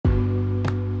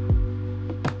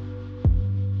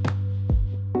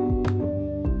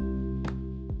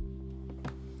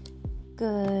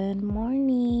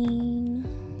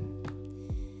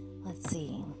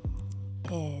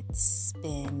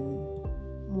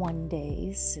one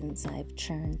day since I've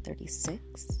turned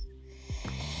 36,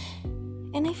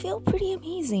 and I feel pretty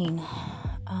amazing.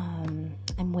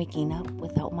 I'm waking up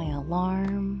without my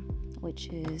alarm, which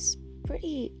is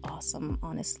pretty awesome,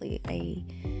 honestly. I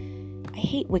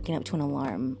hate waking up to an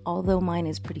alarm, although mine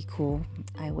is pretty cool.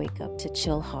 I wake up to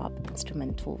chill hop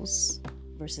instrumentals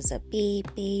versus a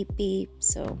beep, beep, beep,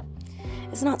 so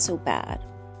it's not so bad.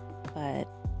 But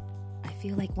I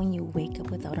feel like when you wake up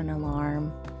without an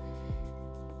alarm,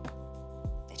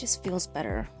 it just feels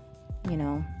better,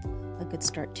 a good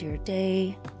start to your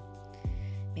day,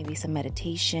 maybe some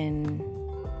meditation,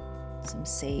 some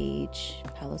sage,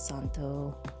 Palo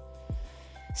Santo,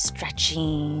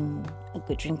 stretching, a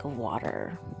good drink of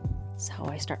water. That's how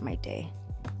I start my day.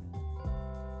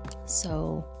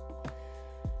 So,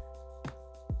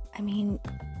 I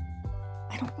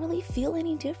don't really feel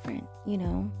any different,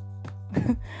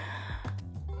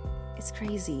 It's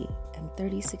crazy. I'm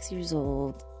 36 years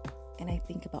old, and I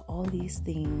think about all these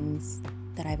things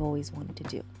that I've always wanted to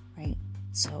do, right?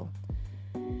 So,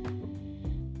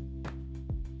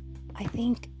 I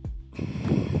think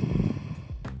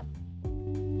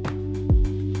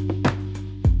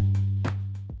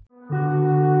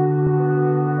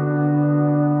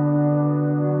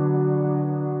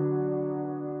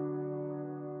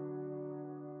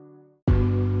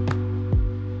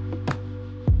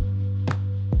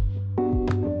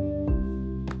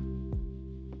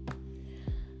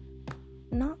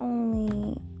not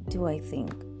only do I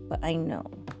think, but I know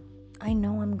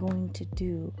I'm going to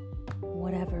do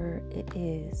whatever it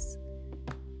is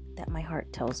that my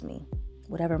heart tells me,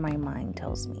 whatever my mind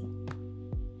tells me,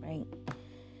 right?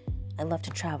 I love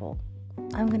to travel.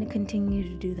 I'm going to continue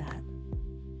to do that.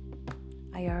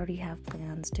 I already have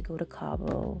plans to go to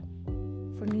Cabo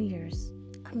for New Year's.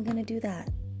 I'm going to do that.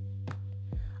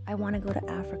 I want to go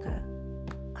to Africa.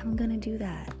 I'm going to do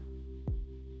that.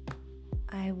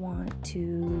 I want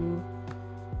to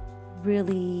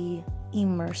really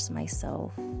immerse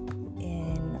myself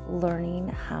in learning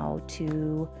how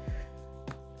to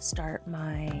start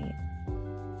my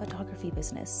photography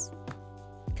business,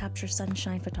 Capture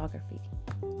Sunshine Photography.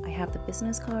 I have the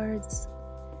business cards,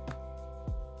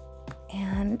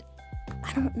 and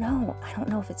I don't know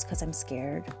if it's because I'm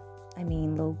scared.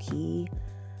 Low key,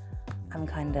 I am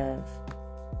kind of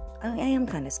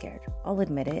scared. I'll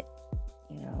admit it.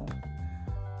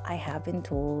 I have been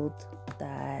told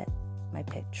that my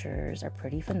pictures are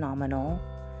pretty phenomenal,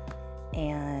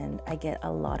 and I get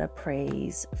a lot of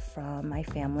praise from my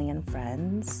family and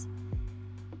friends,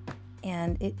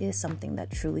 and it is something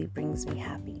that truly brings me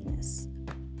happiness.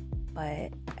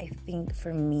 But I think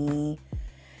for me,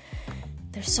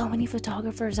 there's so many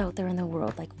photographers out there in the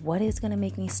world. Like, what is going to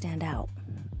make me stand out?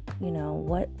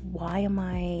 Why am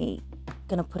I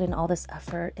going to put in all this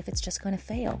effort if it's just going to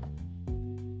fail?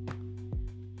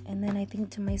 And then I think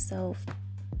to myself,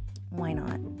 why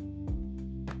not?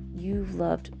 You've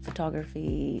loved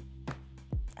photography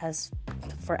as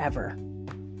forever,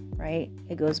 right?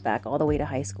 It goes back all the way to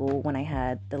high school when I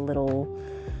had the little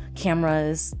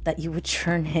cameras that you would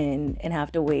turn in and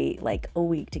have to wait like a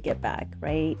week to get back,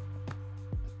 right?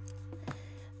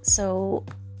 So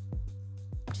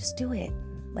just do it.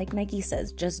 Like Nike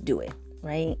says, just do it,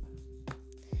 right?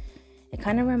 It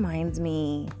kind of reminds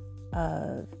me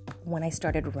of when I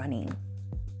started running.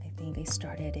 I think I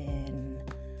started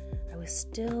I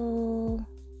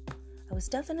was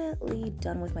definitely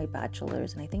done with my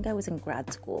bachelor's, and I think I was in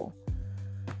grad school.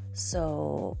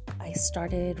 So I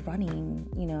started running,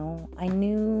 I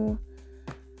knew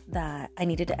that I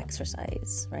needed to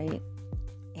exercise, right?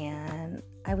 And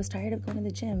I was tired of going to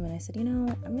the gym, and I said,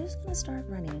 I'm just going to start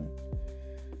running.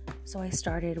 So I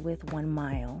started with 1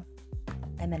 mile,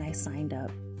 and then I signed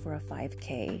up for a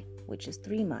 5K, which is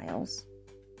 3 miles.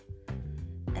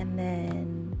 And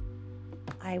then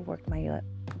I worked my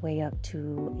way up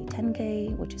to a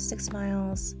 10K, which is 6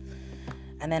 miles.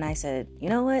 And then I said, you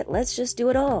know what? Let's just do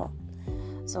it all.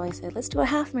 So I said, let's do a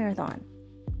half marathon,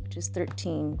 which is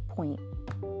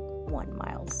 13.1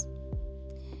 miles.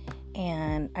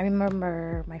 And I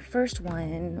remember my first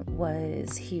one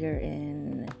was here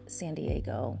in San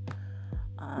Diego.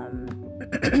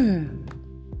 And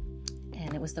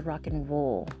it was the Rock and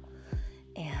Roll.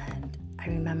 And I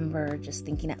remember just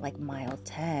thinking at like mile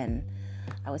 10,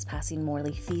 I was passing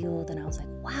Morley Field, and I was like,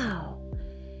 wow,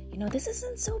 this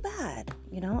isn't so bad.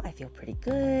 I feel pretty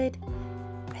good.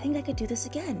 I think I could do this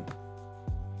again.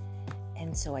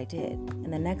 And so I did.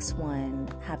 And the next one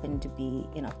happened to be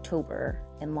in October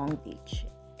in Long Beach.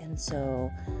 And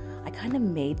so I kind of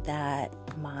made that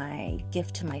my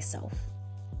gift to myself.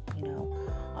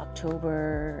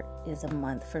 October is a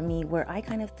month for me where I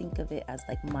kind of think of it as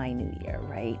like my new year,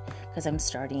 right? Because I'm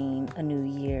starting a new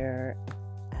year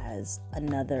as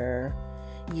another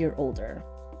year older,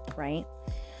 right?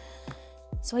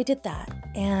 So I did that,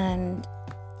 and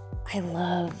I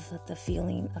love the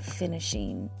feeling of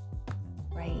finishing,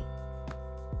 right?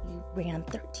 You ran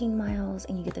 13 miles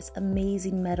and you get this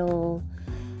amazing medal.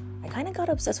 I kind of got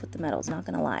obsessed with the medals, not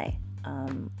gonna lie.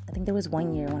 I think there was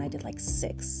one year when I did like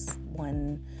 6.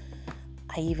 One,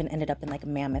 I even ended up in like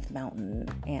Mammoth Mountain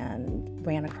and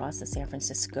ran across the San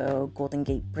Francisco Golden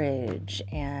Gate Bridge,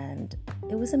 and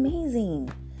it was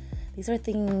amazing. These are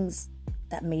things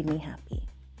that made me happy,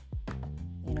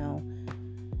 you know?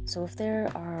 So if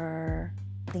there are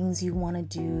things you want to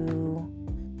do,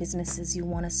 businesses you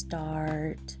want to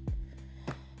start,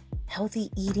 healthy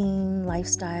eating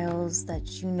lifestyles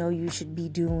that you know you should be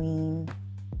doing,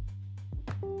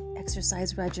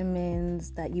 exercise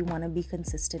regimens that you want to be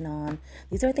consistent on,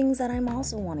 these are things that I'm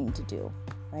also wanting to do,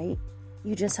 right?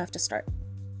 You just have to start.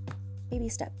 Baby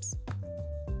steps.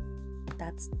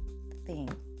 That's the thing.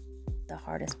 The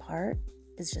hardest part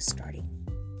is just starting,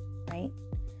 right?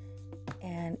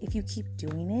 And if you keep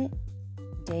doing it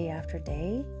day after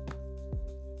day,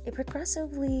 it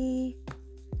progressively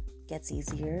gets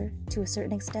easier to a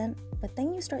certain extent, but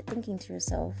then you start thinking to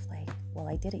yourself like, well,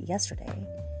 I did it yesterday,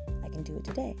 I can do it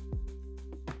today.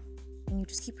 And you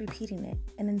just keep repeating it,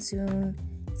 and then soon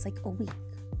it's like a week,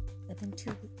 and then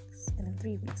 2 weeks, and then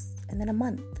 3 weeks, and then a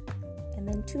month, and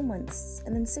then 2 months,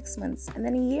 and then 6 months, and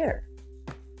then a year.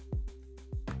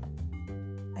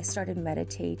 I started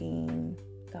meditating,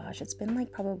 gosh, it's been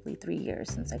like probably 3 years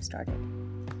since I've started.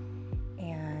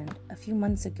 And a few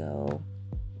months ago,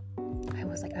 I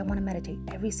was like, I want to meditate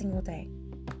every single day.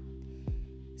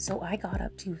 So I got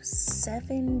up to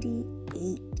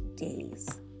 78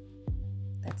 days.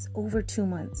 That's over 2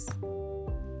 months.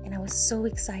 And I was so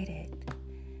excited.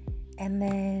 And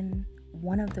then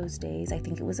one of those days, I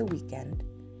think it was a weekend,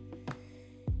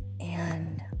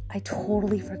 and I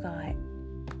totally forgot.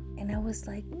 And I was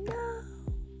like, no,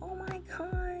 oh my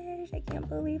gosh, I can't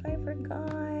believe I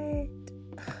forgot. It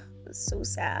was so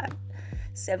sad.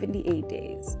 78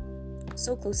 days.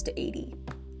 So close to 80.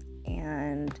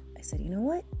 And I said, you know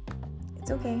what?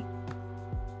 It's okay.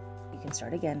 You can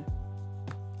start again.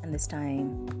 And this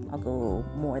time I'll go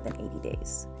more than 80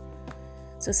 days.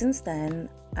 So since then,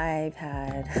 I've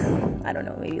had, I don't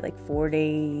know, maybe like 4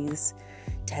 days,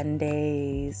 10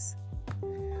 days.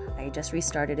 I just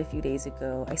restarted a few days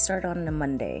ago. I started on a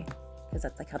Monday because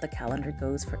that's like how the calendar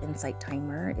goes for Insight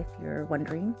Timer, if you're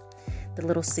wondering. The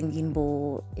little singing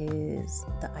bowl is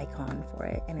the icon for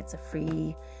it, and it's a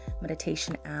free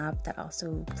meditation app that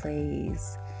also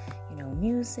plays,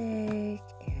 music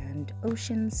and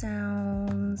ocean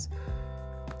sounds,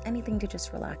 anything to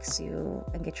just relax you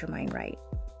and get your mind right.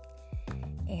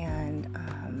 And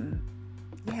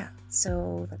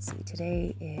so let's see,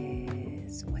 today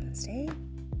is Wednesday.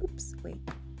 Oops, wait,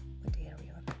 what day are we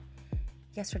on?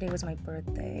 Yesterday was my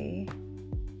birthday,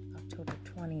 October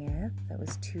 20th. That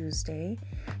was Tuesday.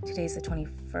 Today's the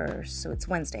 21st, so it's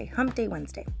Wednesday, Hump Day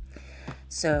Wednesday.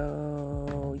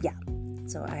 So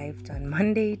so I've done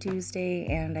Monday, Tuesday,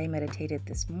 and I meditated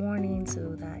this morning,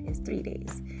 so that is 3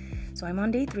 days. So I'm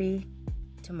on day 3.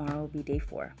 Tomorrow will be day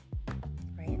 4,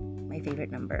 right? My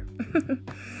favorite number.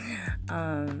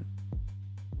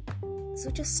 So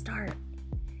just start.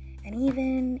 And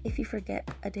even if you forget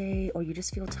a day or you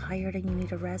just feel tired and you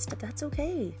need a rest, that's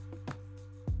okay.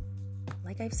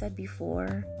 Like I've said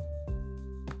before,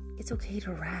 it's okay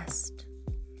to rest.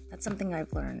 That's something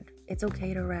I've learned. It's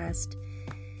okay to rest.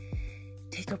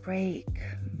 Take a break.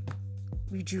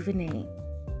 Rejuvenate.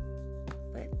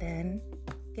 But then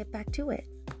get back to it.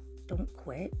 Don't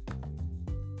quit.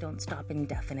 Don't stop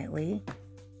indefinitely.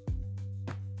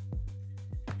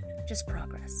 Just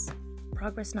progress.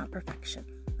 Progress, not perfection.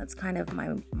 That's kind of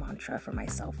my mantra for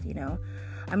myself,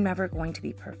 I'm never going to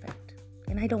be perfect.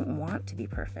 And I don't want to be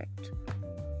perfect.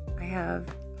 I have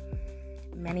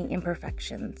many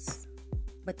imperfections,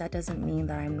 but that doesn't mean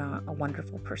that I'm not a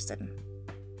wonderful person.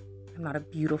 I'm not a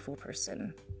beautiful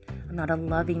person. I'm not a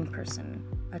loving person,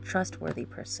 a trustworthy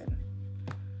person.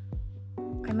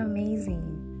 I'm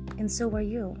amazing, and so are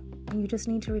you. And you just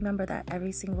need to remember that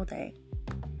every single day.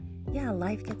 Yeah,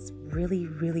 life gets really,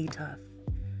 really tough.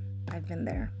 I've been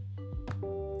there.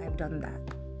 I've done that.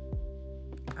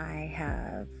 I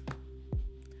have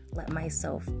let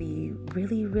myself be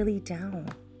really, really down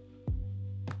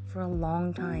for a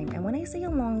long time. And when I say a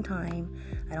long time,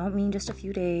 I don't mean just a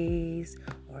few days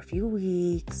or a few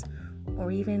weeks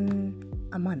or even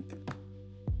a month.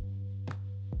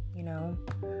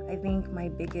 I think my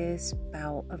biggest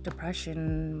bout of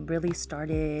depression really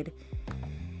started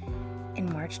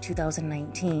in March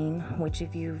 2019, which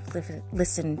if you've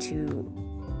listened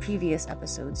to previous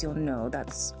episodes, you'll know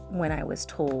that's when I was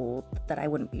told that I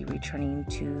wouldn't be returning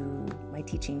to my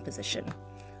teaching position,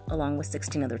 along with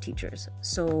 16 other teachers.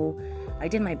 So I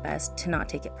did my best to not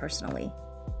take it personally.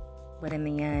 But in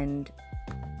the end,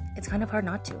 it's kind of hard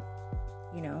not to.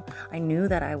 I knew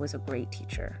that I was a great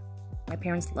teacher. My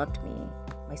parents loved me.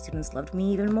 My students loved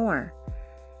me even more.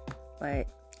 But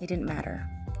it didn't matter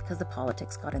because the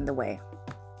politics got in the way.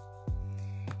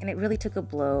 And it really took a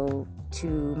blow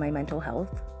to my mental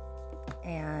health.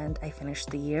 And I finished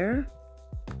the year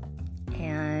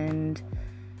and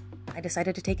I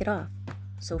decided to take it off.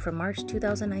 So from March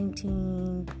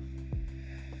 2019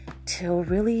 till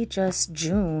really just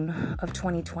June of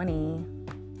 2020,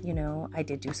 I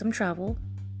did do some travel.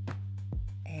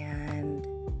 And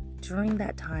during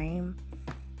that time,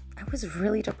 I was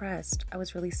really depressed. I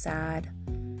was really sad.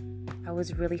 I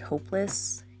was really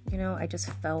hopeless. I just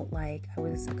felt like I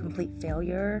was a complete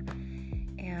failure.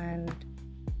 And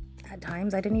at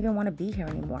times, I didn't even want to be here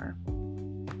anymore.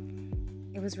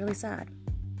 It was really sad.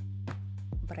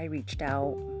 But I reached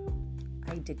out.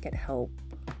 I did get help.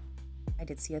 I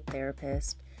did see a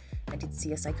therapist. I did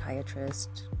see a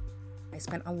psychiatrist. I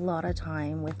spent a lot of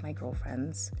time with my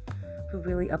girlfriends who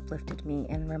really uplifted me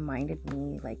and reminded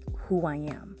me who I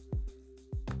am.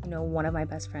 One of my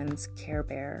best friends, Care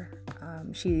Bear,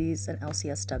 she's an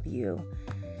LCSW.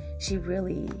 She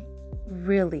really,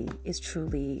 really is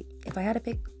truly, if I had to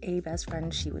pick a best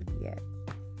friend, she would be it.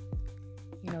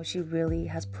 She really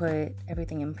has put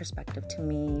everything in perspective to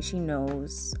me. She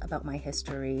knows about my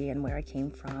history and where I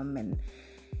came from. And,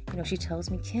 she tells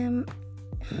me, Kim,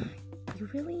 you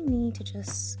really need to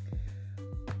just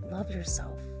love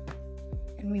yourself.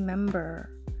 And remember,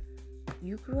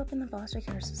 you grew up in the foster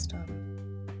care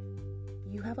system.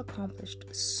 You have accomplished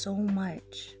so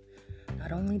much.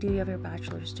 Not only do you have your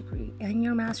bachelor's degree and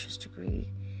your master's degree,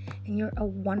 and you're a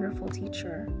wonderful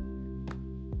teacher.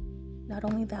 Not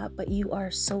only that, but you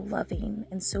are so loving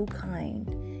and so kind,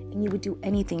 and you would do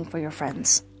anything for your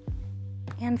friends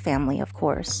and family, of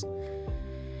course.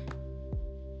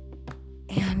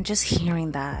 And just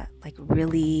hearing that, it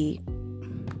really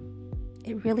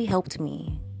helped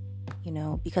me,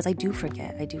 because I do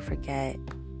forget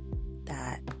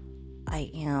that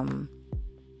I am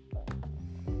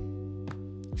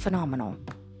phenomenal.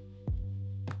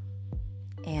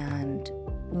 And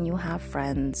when you have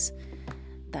friends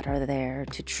that are there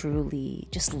to truly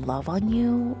just love on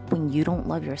you when you don't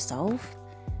love yourself,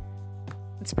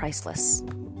 it's priceless,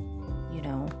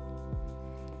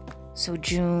 So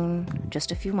June,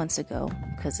 just a few months ago,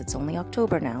 because it's only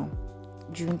October now,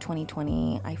 June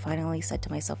 2020, I finally said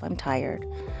to myself, I'm tired.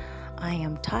 I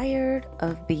am tired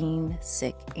of being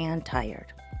sick and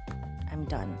tired. I'm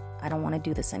done. I don't want to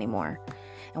do this anymore.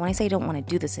 And when I say I don't want to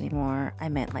do this anymore, I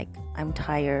meant I'm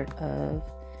tired of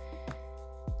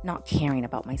not caring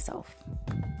about myself.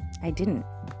 I didn't.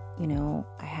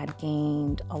 I had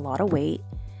gained a lot of weight.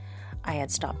 I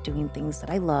had stopped doing things that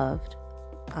I loved.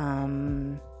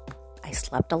 I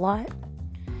slept a lot.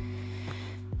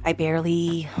 I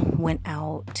barely went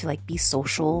out to be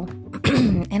social.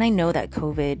 And I know that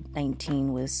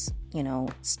COVID-19 was,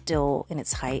 still in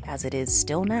its height as it is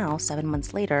still now, 7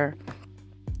 months later.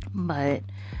 But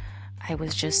I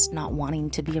was just not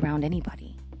wanting to be around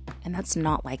anybody. And that's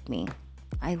not like me.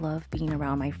 I love being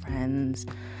around my friends.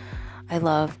 I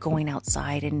love going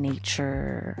outside in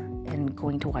nature and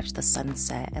going to watch the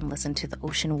sunset and listen to the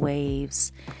ocean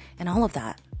waves and all of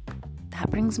that. That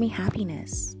brings me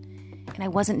happiness. And I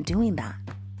wasn't doing that.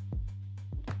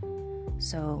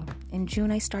 So in June,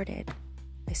 I started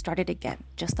again,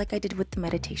 just like I did with the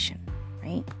meditation,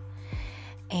 right?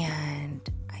 And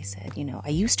I said, I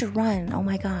used to run. Oh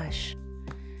my gosh.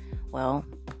 Well,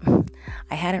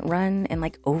 I hadn't run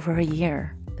in over a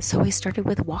year. So I started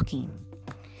with walking.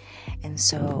 And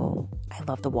so I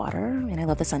love the water and I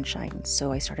love the sunshine.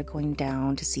 So I started going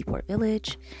down to Seaport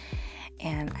Village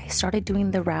and I started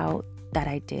doing the route that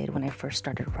I did when I first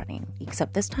started running,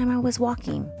 except this time I was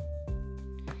walking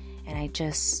and I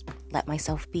just let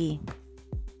myself be.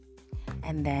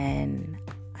 And then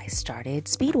I started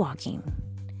speed walking.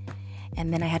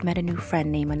 And then I had met a new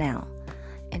friend named Manal,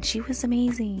 and she was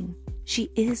amazing. She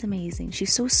is amazing.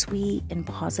 She's so sweet and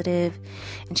positive,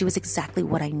 and she was exactly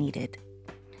what I needed.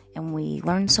 And we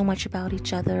learned so much about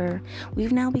each other.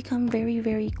 We've now become very,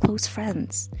 very close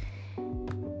friends.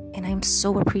 And I'm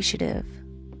so appreciative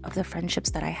of the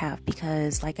friendships that I have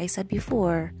because, like I said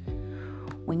before,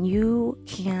 when you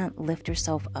can't lift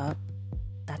yourself up,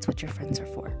 that's what your friends are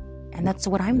for. And that's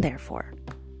what I'm there for,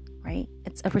 right?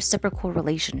 It's a reciprocal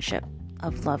relationship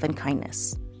of love and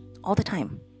kindness all the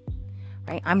time,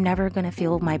 right? I'm never going to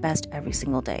feel my best every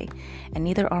single day, and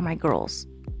neither are my girls.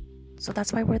 So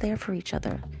that's why we're there for each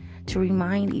other, to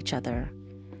remind each other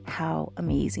how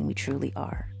amazing we truly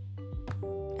are.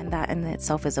 And that in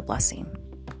itself is a blessing.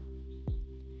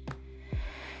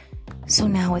 So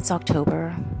now it's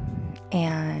October,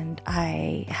 and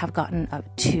I have gotten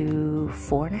up to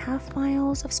 4.5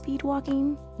 miles of speed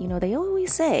walking. You know, they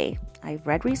always say, I've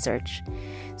read research,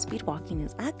 speed walking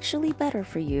is actually better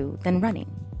for you than running,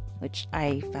 which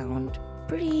I found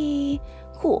pretty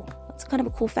cool. That's kind of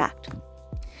a cool fact.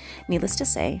 Needless to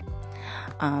say,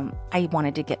 I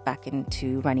wanted to get back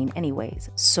into running anyways.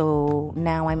 So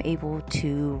now I'm able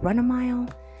to run a mile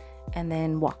and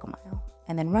then walk a mile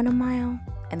and then run a mile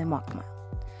and then walk a mile.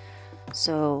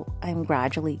 So I'm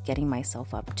gradually getting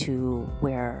myself up to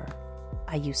where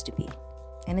I used to be.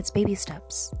 And it's baby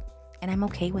steps. And I'm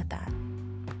okay with that.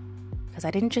 Because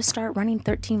I didn't just start running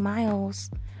 13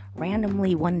 miles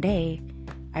randomly one day.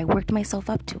 I worked myself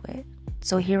up to it.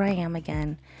 So here I am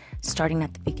again, starting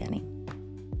at the beginning.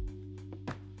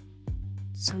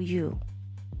 So you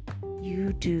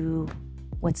do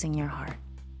what's in your heart.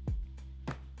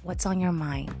 What's on your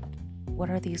mind? What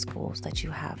are these goals that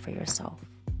you have for yourself?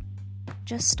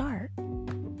 Just start.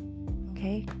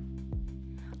 Okay?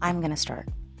 I'm going to start.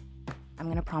 I'm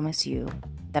going to promise you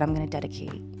that I'm going to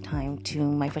dedicate time to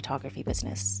my photography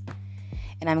business.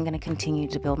 And I'm going to continue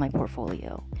to build my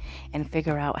portfolio and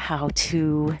figure out how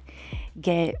to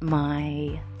get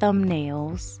my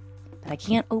thumbnails that I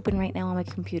can't open right now on my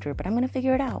computer, but I'm going to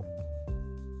figure it out.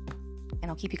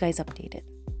 And I'll keep you guys updated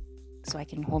so I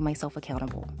can hold myself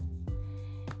accountable.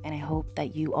 And I hope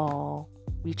that you all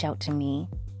reach out to me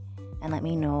and let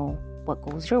me know what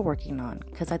goals you're working on,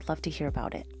 because I'd love to hear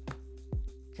about it.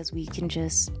 Because we can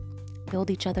just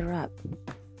build each other up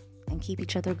and keep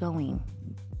each other going,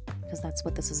 because that's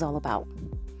what this is all about.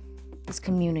 This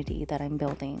community that I'm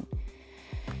building.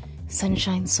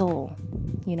 Sunshine Soul.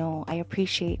 You know, I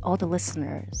appreciate all the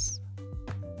listeners.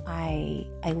 I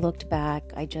looked back.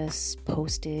 I just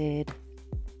posted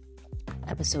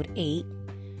episode 8,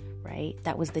 right?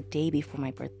 That was the day before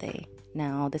my birthday.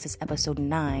 Now, this is episode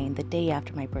 9, the day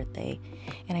after my birthday.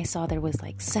 And I saw there was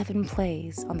like 7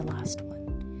 plays on the last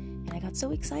one. And I got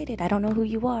so excited. I don't know who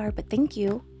you are, but thank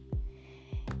you.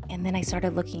 And then I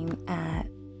started looking at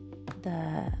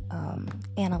the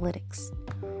analytics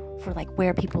for like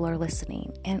where people are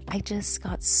listening. And I just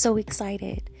got so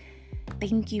excited.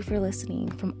 Thank you for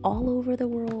listening from all over the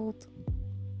world.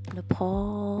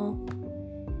 Nepal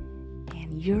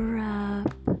and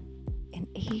Europe and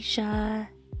Asia,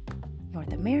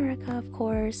 North America, of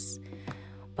course.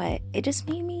 But it just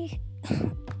made me,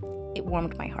 it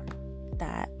warmed my heart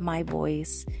that my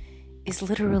voice is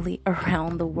literally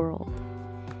around the world.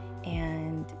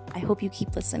 And I hope you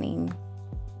keep listening,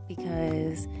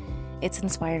 because it's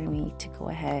inspiring me to go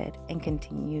ahead and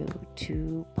continue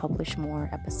to publish more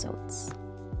episodes.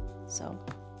 So,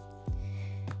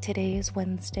 today is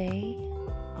Wednesday,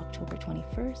 October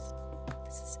 21st.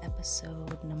 This is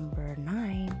episode number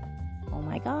 9. Oh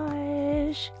my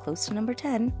gosh, close to number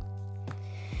 10.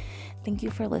 Thank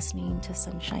you for listening to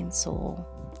Sunshine Soul.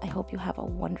 I hope you have a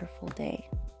wonderful day.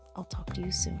 I'll talk to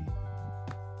you soon.